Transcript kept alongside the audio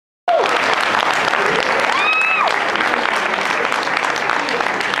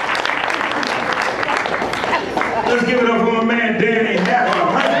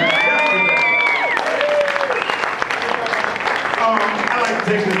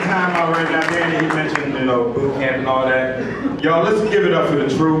boot camp and all that. Y'all, let's give it up for the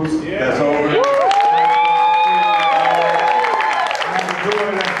troops that's over there.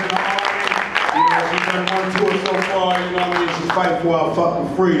 She's done one tour so far, you know what I mean? She's fighting for our fucking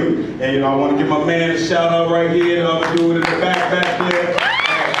freedom. And you know, I want to give my man a shout out right here, the other dude in the back there.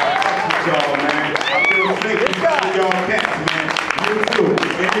 Hey, y'all, man. I feel safe because of y'all cats, man. You too.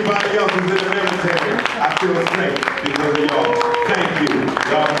 Anybody else who's in the military, I feel safe because of y'all. Thank you.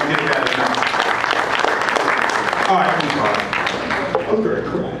 Y'all can get that enough. All right, I'm sorry. I was very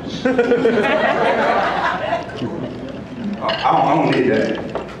crash. I don't need that.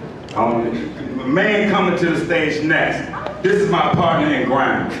 Man coming to the stage next. This is my partner in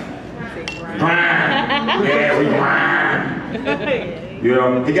grind. Grind. Yeah, we grind. You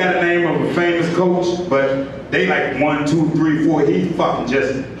know, he got the name of a famous coach, but they like 1, 2, 3, 4. He fucking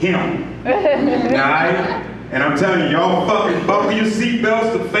just him. Alright? And I'm telling you, y'all fucking buckle your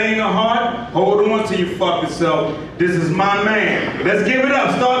seatbelts, the finger heart, hold on to your fucking self. This is my man. Let's give it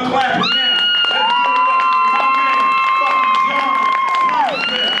up. Start clapping now.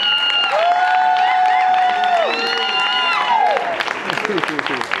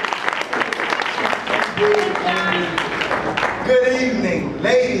 Good evening,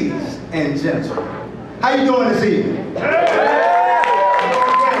 ladies and gentlemen. How you doing this evening?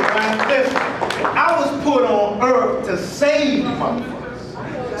 Listen, I was put on earth to save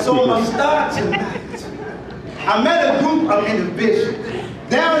motherfuckers. So I'm gonna start tonight. I met a group of individuals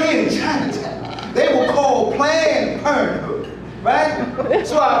down here in Chinatown. They were called Planned Parenthood, right?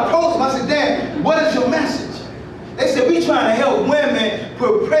 So I approached them, I said, damn, what is your message? They said, we trying to help women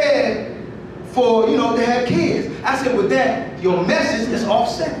prepare for, you know, to have kids. I said, with that, your message is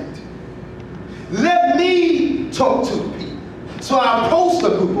off-centered. Let me talk to the people. So I approached a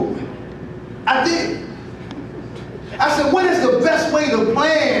group of women. I did. I said, what is the best way to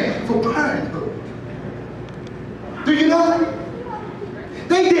plan for parenthood? Do you know?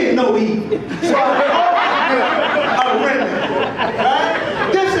 They didn't know either. So I read it, right?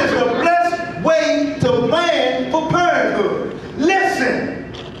 This is the best way to plan for parenthood. Listen.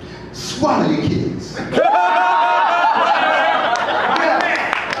 Swallow your kids. That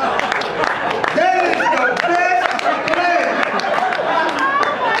is the best plan.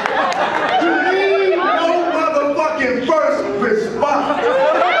 You need no motherfucking first response.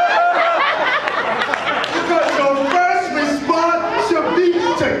 Because your first response should be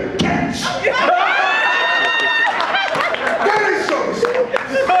to catch. That is your response.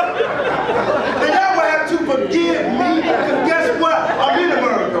 And y'all will have to forgive me, because guess what? I'm in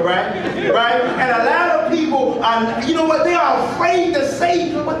America, right? Right? And a lot of people, you know what, they are afraid to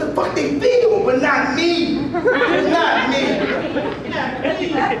say what the fuck they feel, but not me. Not me.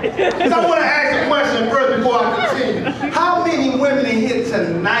 Because I want to ask a question first before I continue. How many women in here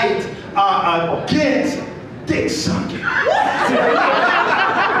tonight are against dick sucking? Clap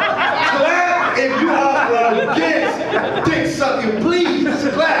if you are against dick sucking. Please,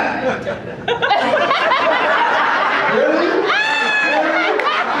 just clap. Really?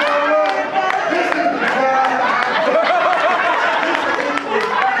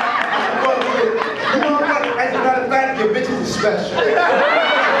 Special. You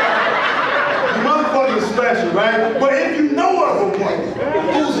motherfucking is special, right? But if you know of a woman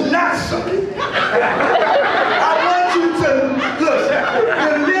who's not sucking, I want you to, look,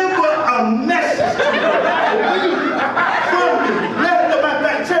 deliver a message to her. From me. Let her know my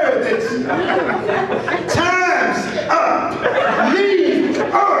bacteria this. Time's up. Leave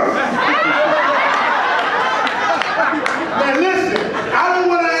Earth. Now listen, I don't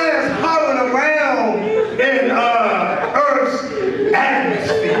want to ask hovering around in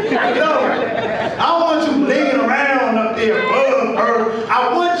atmosphere. No, I want you laying around up there above Earth. I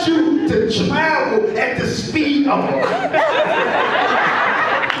want you to travel at the speed of Earth.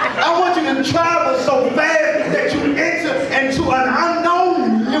 I want you to travel so fast that you enter into an unknown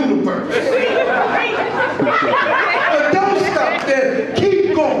universe. But don't stop there.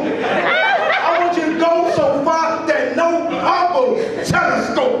 Keep going. I want you to go so far that no Hubble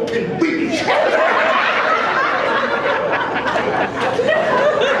telescope can reach.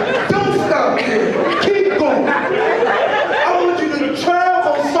 Don't stop there. Keep going. I want you to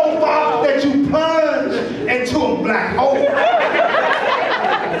travel so far that you plunge into a black hole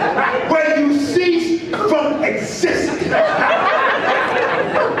where you cease from existing.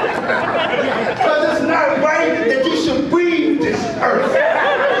 Because it's not right that you should breathe this earth.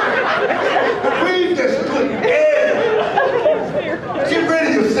 Breathe this good air. Get rid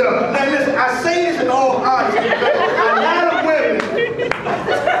of yourself. Now listen, I say this in all honesty because a lot of women,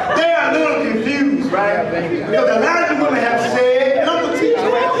 they are a little confused, right? Because a lot of the women have said, and I'm going to teach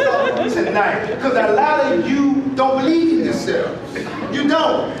you something tonight because a lot of you don't believe in yourself. You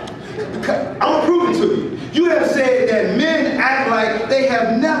don't. I'm gonna prove it to you. You have said that men act like they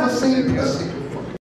have never seen pussy.